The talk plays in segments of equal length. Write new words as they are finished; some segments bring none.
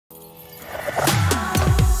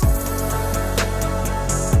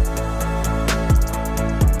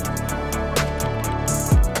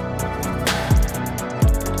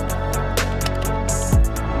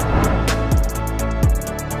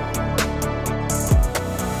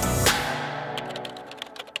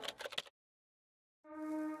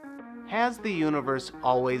has the universe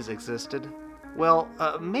always existed? Well,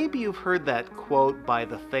 maybe you've heard that quote by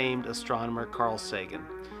the famed astronomer Carl Sagan.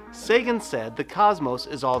 Sagan said the cosmos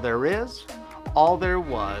is all there is, all there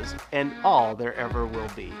was, and all there ever will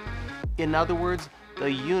be. In other words,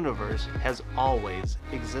 the universe has always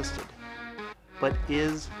existed. But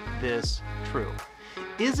is this true?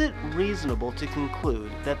 Is it reasonable to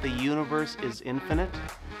conclude that the universe is infinite?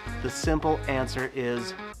 The simple answer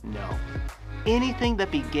is no. Anything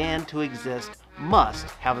that began to exist must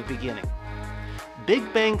have a beginning.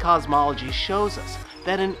 Big Bang cosmology shows us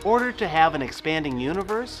that in order to have an expanding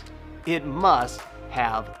universe, it must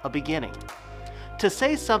have a beginning. To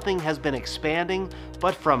say something has been expanding,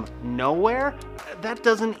 but from nowhere, that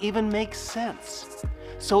doesn't even make sense.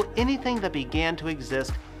 So anything that began to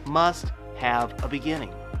exist must have a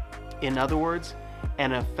beginning. In other words,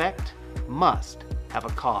 an effect must have a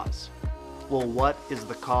cause. Well, what is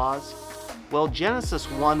the cause? Well, Genesis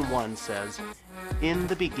 1:1 says, "In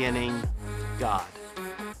the beginning, God."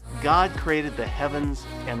 God created the heavens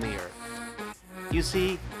and the earth. You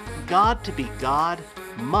see, God to be God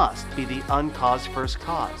must be the uncaused first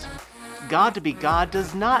cause. God to be God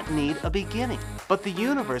does not need a beginning. But the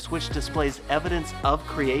universe, which displays evidence of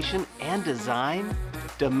creation and design,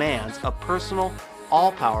 demands a personal,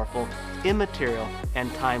 all-powerful, immaterial,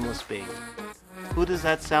 and timeless being. Who does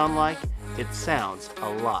that sound like? It sounds a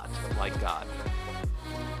lot like God.